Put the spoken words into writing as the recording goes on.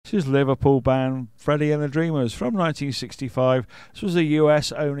This is Liverpool band Freddie and the Dreamers from 1965. This was a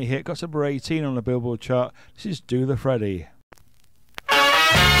US only hit, got number 18 on the Billboard chart. This is Do the Freddie.